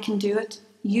 and if I can do it,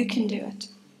 you can do it.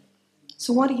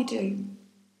 So what do?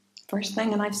 First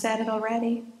thing, and I've said it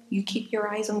already, you keep your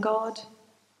eyes on God.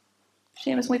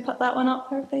 Seamus, can we put that one up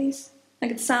there, please? I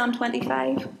think it's Psalm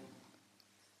 25.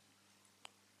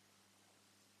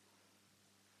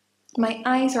 My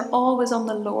eyes are always on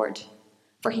the Lord,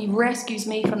 for he rescues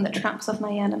me from the traps of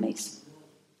my enemies.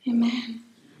 Amen.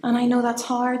 And I know that's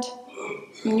hard.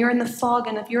 When you're in the fog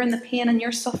and if you're in the pain and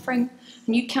you're suffering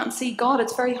and you can't see God,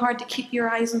 it's very hard to keep your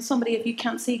eyes on somebody if you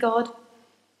can't see God.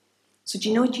 So do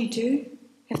you know what you do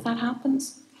if that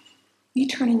happens? You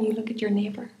turn and you look at your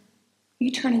neighbour.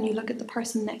 You turn and you look at the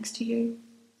person next to you.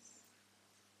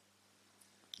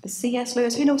 C.S.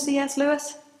 Lewis, who knows C.S.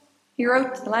 Lewis? He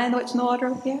wrote The Lion, the Witch and the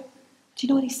Wardrobe, yeah? Do you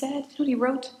know what he said? Do you know what he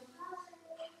wrote?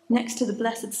 Next to the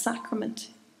Blessed Sacrament,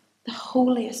 the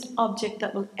holiest object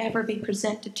that will ever be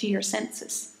presented to your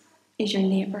senses is your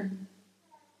neighbour.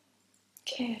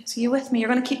 Okay, so you with me? You're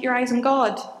going to keep your eyes on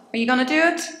God. Are you going to do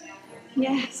it?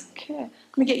 Yes, okay. I'm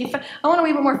going to get you. I want a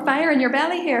wee bit more fire in your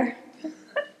belly here.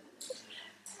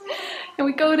 Can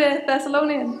we go to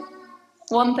Thessalonians?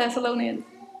 1 Thessalonians.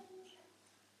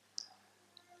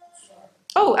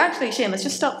 Oh, actually, Seamus,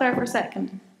 just stop there for a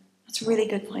second. That's a really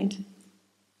good point.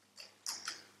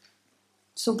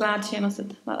 So glad, Seamus,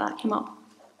 that came up.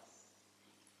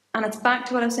 And it's back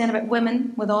to what I was saying about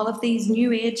women with all of these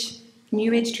new age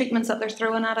treatments that they're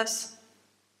throwing at us.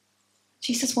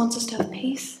 Jesus wants us to have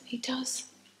peace. He does.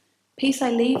 Peace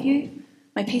I leave you,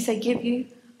 my peace I give you.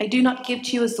 I do not give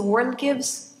to you as the world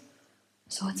gives.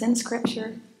 So it's in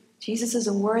Scripture. Jesus is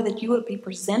aware that you will be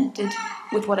presented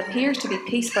with what appears to be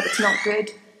peace, but it's not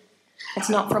good. It's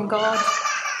not from God.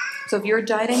 So if you're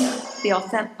doubting the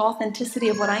authenticity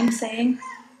of what I'm saying,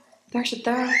 there's it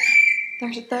there.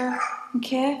 There's it there.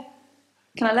 Okay?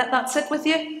 Can I let that sit with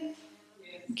you?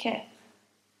 Okay.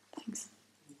 Thanks.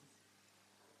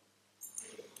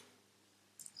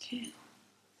 Okay.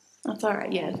 That's all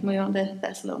right. Yeah, move on to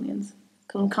Thessalonians.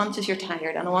 Because I'm conscious you're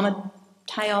tired and I want to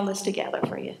tie all this together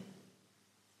for you.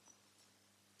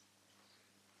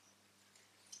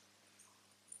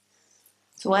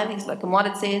 So while he's looking, what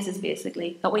it says is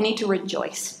basically that we need to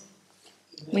rejoice.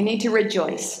 We need to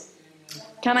rejoice.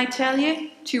 Can I tell you,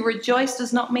 to rejoice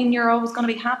does not mean you're always going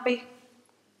to be happy.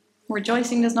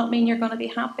 Rejoicing does not mean you're going to be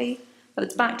happy. But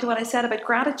it's back to what I said about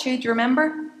gratitude, you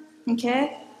remember?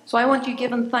 Okay? So I want you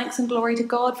giving thanks and glory to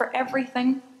God for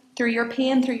everything, through your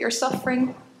pain, through your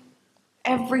suffering,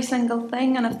 every single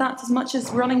thing. And if that's as much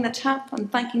as running the tap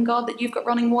and thanking God that you've got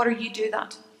running water, you do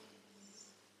that.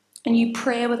 And you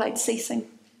pray without ceasing.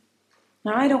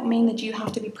 Now, I don't mean that you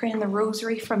have to be praying the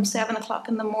rosary from 7 o'clock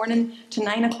in the morning to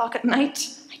 9 o'clock at night.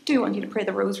 I do want you to pray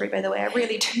the rosary, by the way. I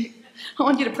really do. I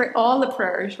want you to pray all the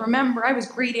prayers. Remember, I was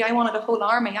greedy. I wanted a whole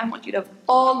army. I want you to have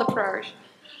all the prayers.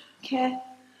 Okay?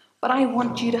 But I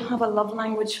want you to have a love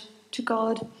language to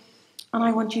God. And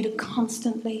I want you to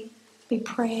constantly be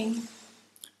praying.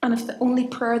 And if the only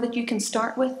prayer that you can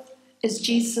start with is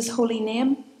Jesus' holy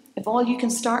name, if all you can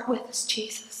start with is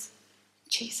Jesus,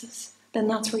 then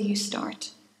that's where you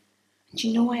start. And do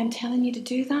you know why I'm telling you to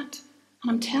do that? And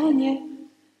I'm telling you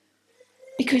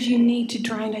because you need to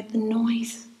drown out the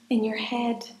noise in your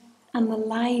head and the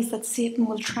lies that Satan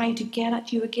will try to get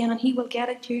at you again, and he will get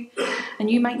at you. And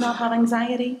you might not have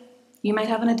anxiety, you might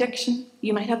have an addiction,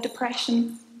 you might have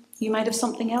depression, you might have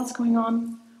something else going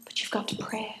on, but you've got to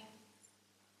pray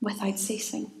without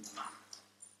ceasing.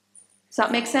 Does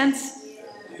that make sense?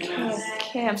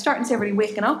 Okay, I'm starting to see everybody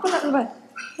waking up a little bit.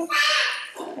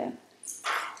 Okay. I'm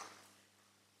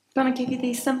going to give you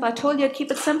these simple. I told you I'd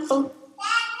keep it simple.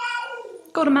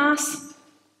 Go to Mass.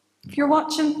 If you're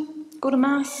watching, go to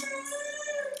Mass.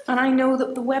 And I know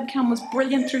that the webcam was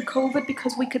brilliant through COVID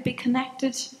because we could be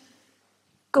connected.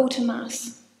 Go to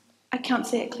Mass. I can't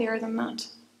say it clearer than that.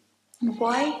 And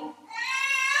why?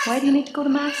 Why do you need to go to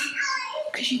Mass?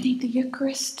 Because you need the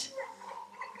Eucharist.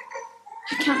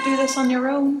 You can't do this on your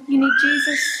own. You need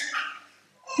Jesus.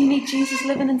 You need Jesus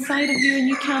living inside of you, and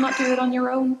you cannot do it on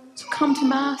your own. So come to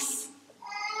Mass.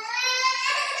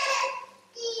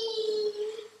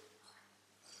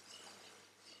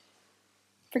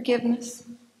 Forgiveness.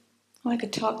 Oh, I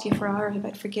could talk to you for hours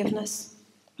about forgiveness,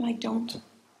 but I don't.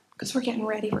 Because we're getting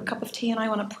ready for a cup of tea, and I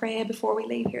want to pray before we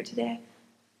leave here today.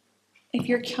 If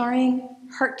you're carrying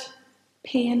hurt,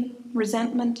 pain,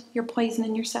 resentment, you're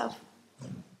poisoning yourself.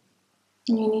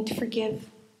 And you need to forgive.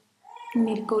 You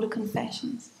need to go to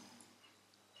confessions.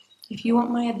 If you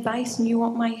want my advice and you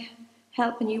want my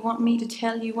help and you want me to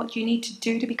tell you what you need to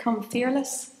do to become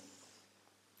fearless,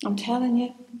 I'm telling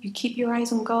you, you keep your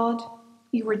eyes on God,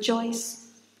 you rejoice,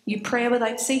 you pray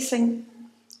without ceasing,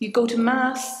 you go to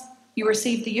Mass, you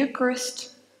receive the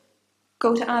Eucharist,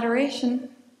 go to adoration,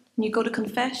 and you go to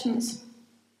confessions.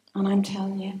 And I'm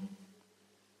telling you,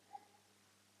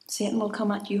 Satan will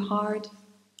come at you hard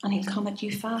and he'll come at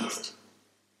you fast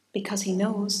because he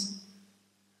knows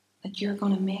that you're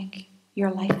going to make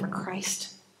your life for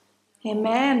Christ.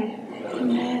 Amen.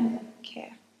 Amen.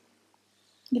 Okay.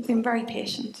 You've been very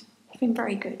patient. You've been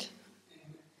very good.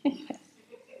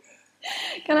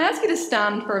 Can I ask you to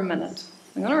stand for a minute?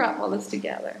 I'm going to wrap all this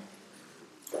together.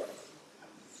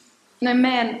 Now,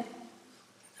 men,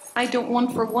 I don't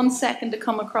want for 1 second to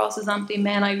come across as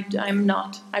anti-men. I'm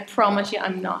not. I promise you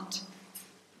I'm not.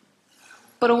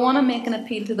 But I want to make an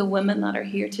appeal to the women that are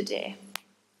here today.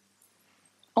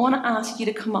 I want to ask you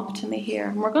to come up to me here.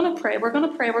 And we're going to pray. We're going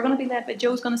to pray. We're going to be led by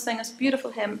Joe's going to sing us a beautiful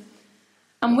hymn.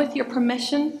 And with your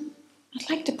permission, I'd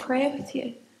like to pray with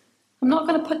you. I'm not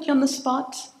going to put you on the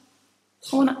spot.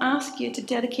 I want to ask you to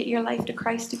dedicate your life to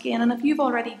Christ again. And if you've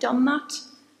already done that,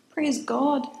 praise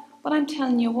God. But I'm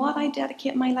telling you what, I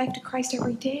dedicate my life to Christ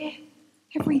every day.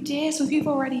 Every day. So if you've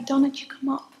already done it, you come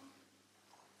up.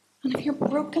 And if you're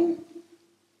broken,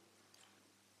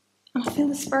 and I feel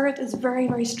the Spirit is very,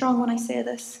 very strong when I say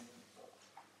this.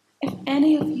 If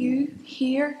any of you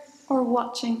here or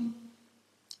watching,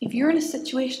 if you're in a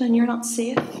situation and you're not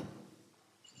safe,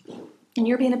 and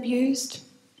you're being abused,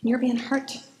 and you're being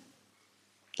hurt,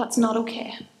 that's not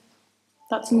okay.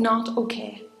 That's not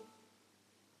okay.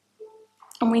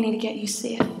 And we need to get you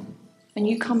safe. And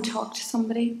you come talk to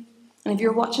somebody. And if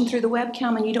you're watching through the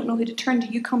webcam and you don't know who to turn to,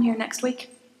 you come here next week.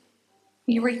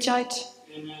 You reach out.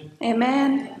 Amen.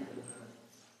 Amen.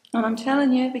 And I'm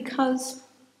telling you, because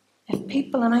if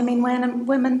people, and I mean men and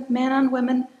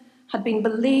women, had been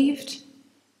believed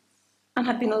and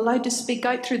had been allowed to speak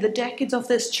out through the decades of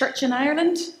this church in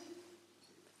Ireland,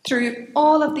 through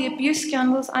all of the abuse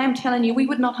scandals, I am telling you, we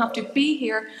would not have to be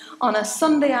here on a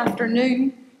Sunday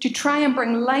afternoon to try and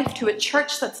bring life to a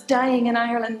church that's dying in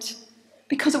Ireland,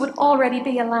 because it would already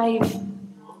be alive.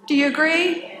 Do you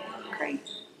agree? Great.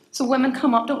 So women,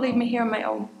 come up. Don't leave me here on my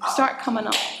own. Start coming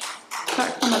up.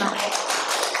 Start coming up.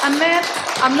 And men,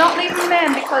 I'm not leaving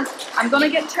men, because I'm going to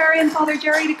get Terry and Father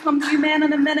Jerry to come to you men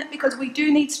in a minute, because we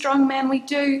do need strong men. We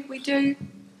do. Can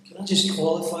I just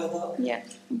qualify that? Yeah,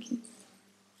 thank you.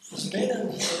 There's men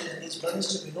in this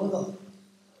ministry, we know that.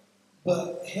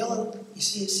 But Helen, you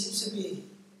see, it seems to be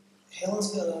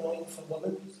Helen's got an anointing for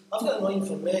women. I've got an anointing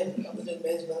for men. I've been doing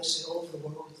men's ministry all over the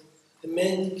world. The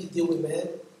men can deal with men,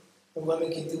 and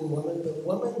women can deal with women. But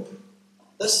women,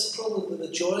 this is probably the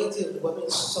majority of the women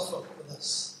suffer with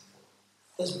this.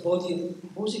 This body,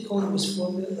 what was he called?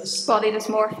 Dysphoria? This body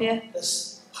dysmorphia.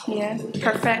 This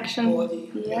perfection. Body,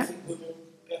 perfect woman,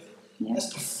 perfect. Yeah. This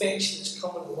perfection is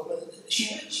coming to women in the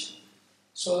church.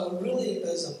 So it really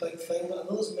is a big thing. But I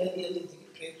know there's men here need to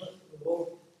get prayed with. We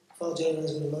will. Father Jerry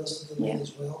is going to minister to the men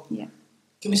as well. Yeah.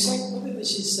 Can we sing? Maybe we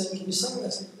should sing. Can we sing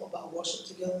this little bit of worship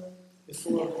together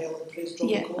before Helen prays? Draw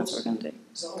me close. That's what we're going to do.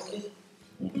 Is that okay?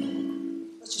 Yeah.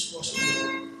 Let's just worship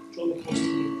together. Draw me close to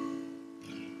you.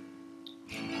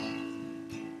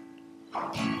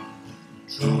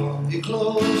 Draw me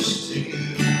close to you.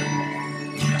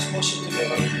 Let's worship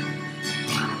together.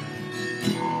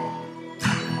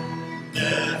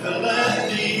 Never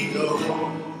let me go.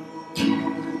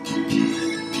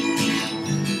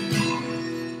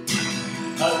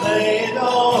 I lay it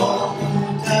all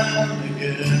down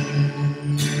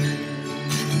again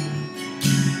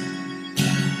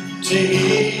to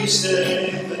hear you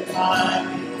say that I'm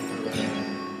your friend.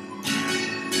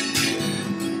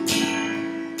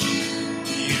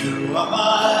 You are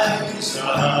my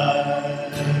desire.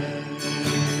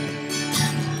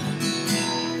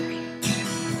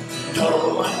 No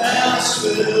one else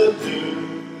will do.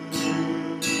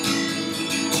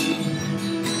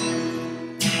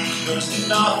 'Cause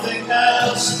nothing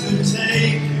else could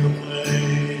take your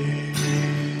place.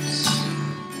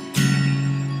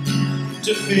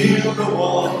 To feel the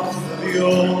warmth of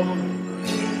your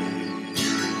embrace.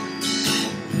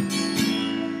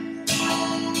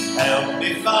 Help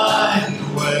me find a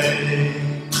way.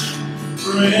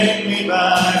 Bring me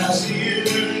back to you.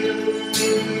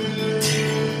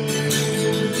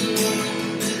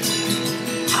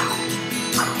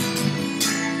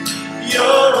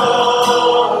 You're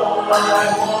all I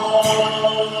want.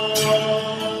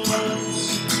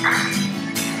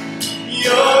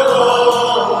 You're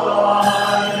all I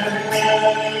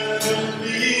ever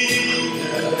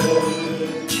needed.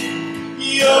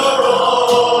 You're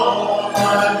all I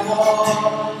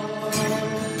want.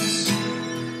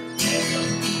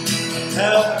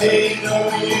 Help me know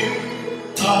you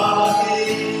are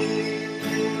here.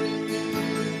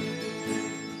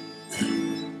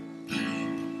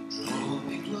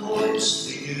 Close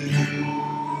to you.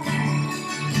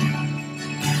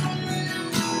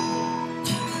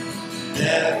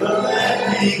 Never let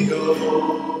me go.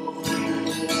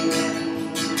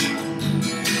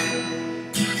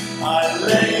 I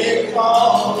lay it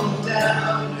all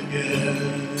down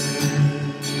again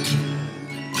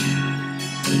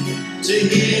to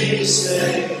hear you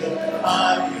say that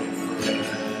I'm your friend.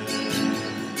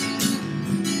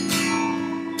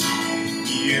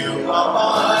 You are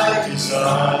my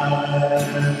desire.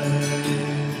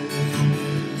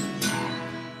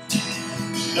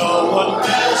 No one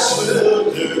else will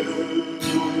do.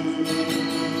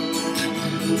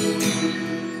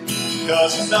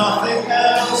 'Cause nothing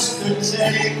else could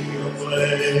take your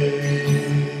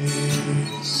place.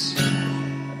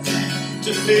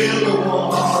 To feel the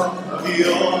warmth of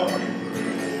your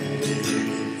embrace.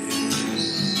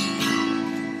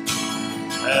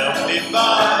 Help me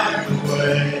find a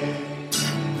way.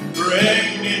 Bring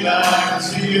me back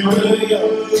to you.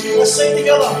 Let's sing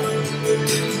together.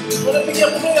 Let it be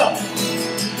your prayer.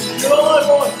 You're all I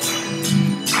want.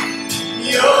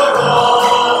 You're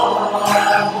all I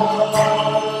want.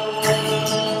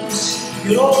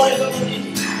 You're all I ever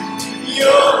need.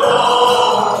 You're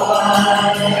all I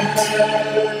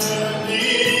ever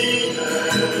needed.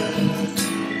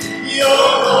 You're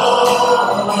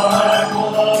all I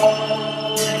want.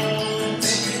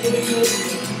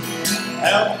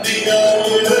 Help me know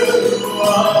you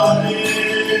are here.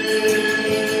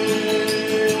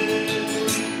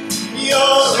 You're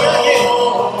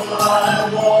all I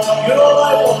want. You're all I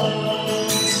want.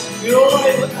 You're all I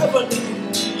ever need.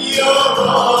 You're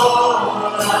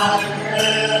all I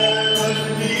ever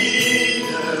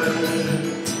needed.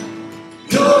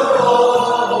 You're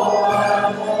all I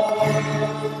want.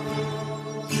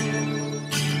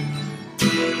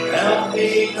 Help me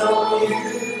know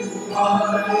you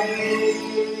are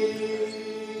here.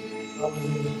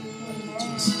 Hallelujah.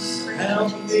 Jesus.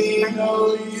 Help me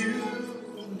know you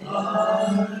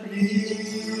are near.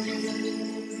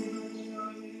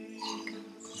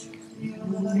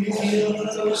 Hallelujah.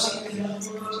 So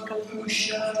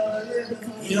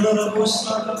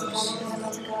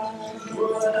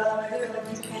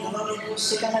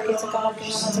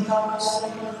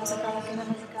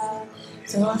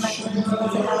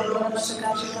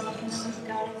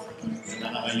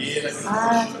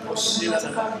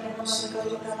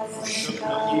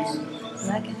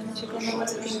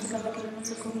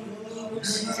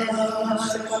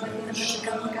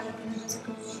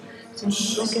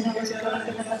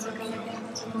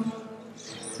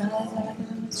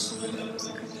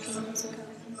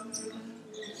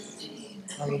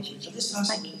just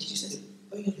ask you just to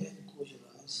bow your head and close your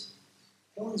eyes.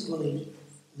 Helen's going to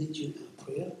lead you in a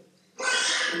prayer.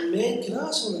 And men, can I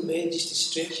ask all the men just to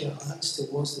stretch your hands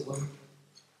towards the women?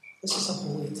 This is a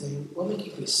holy time. Women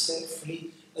can be set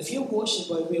free. If you're watching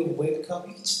by way of webcam,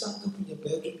 you can stand up in your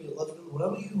bedroom, your living room,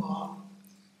 wherever you are,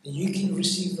 and you can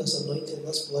receive this anointing,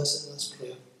 this blessing, this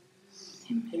prayer.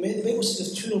 Amen. The Bible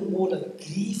says if two or more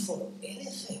agree for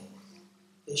anything,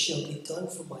 it shall be done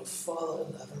for my Father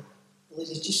in heaven.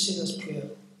 Ladies, just say this prayer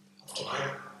after me.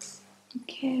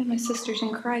 Okay, my sisters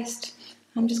in Christ,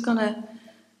 I'm just gonna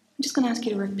ask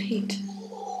you to repeat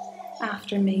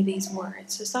after me these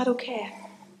words. Is that okay?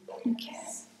 Okay.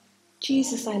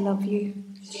 Jesus, I love you.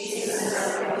 Jesus,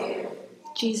 I love you.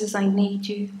 Jesus, I need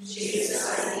you. Jesus,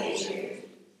 I need you.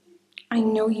 I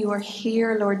know you are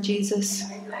here, Lord Jesus.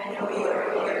 I know you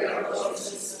are here, Lord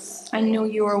Jesus. I know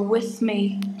you are with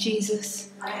me, Jesus.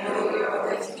 I know you are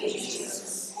with me,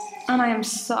 Jesus. And I am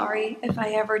sorry if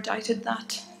I ever doubted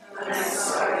that. And I'm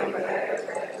sorry if I ever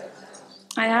doubted that.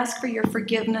 I ask for your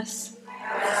forgiveness. I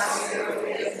ask for your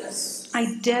forgiveness.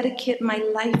 I dedicate my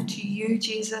life to you,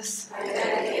 Jesus. I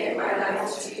dedicate my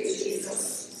life to you,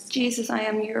 Jesus. Jesus, I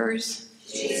am yours.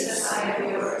 Jesus, I am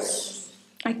yours.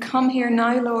 I come here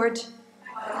now, Lord,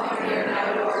 I come here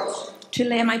now, Lord, to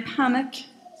lay my panic,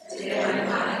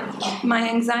 my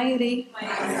anxiety,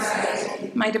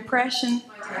 my depression,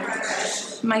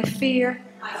 my fear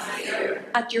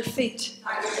at your feet,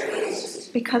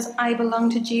 because I belong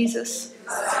to Jesus.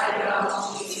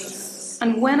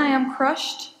 And when I am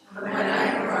crushed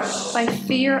by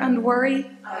fear and worry,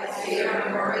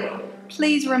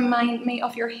 please remind me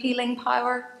of your healing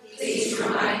power.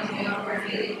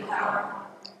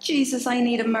 Jesus, I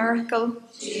need a miracle.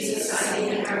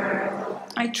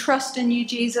 I trust in you,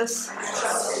 Jesus.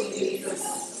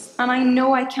 And I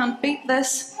know I can't beat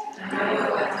this.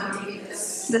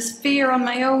 This fear on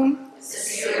my own.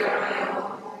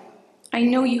 I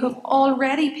know you have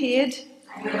already paid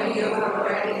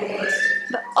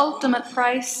the ultimate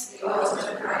price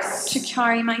to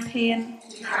carry my pain.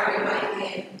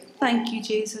 Thank you,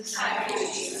 Jesus.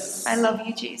 I love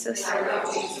you, Jesus.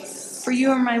 For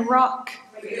you are my rock,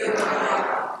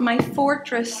 my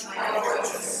fortress,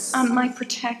 and my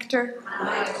protector.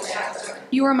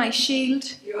 You are my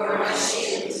shield.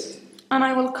 And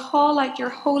I will call out your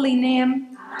holy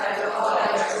name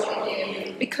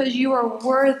because you are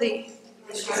worthy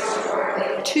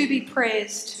to be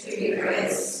praised.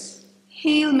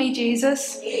 Heal me,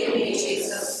 Jesus,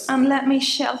 and let me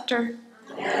shelter,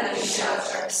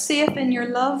 safe in your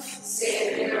love,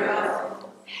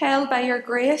 held by your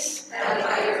grace,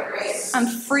 and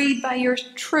freed by your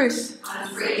truth.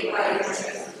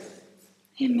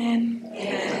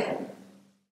 Amen.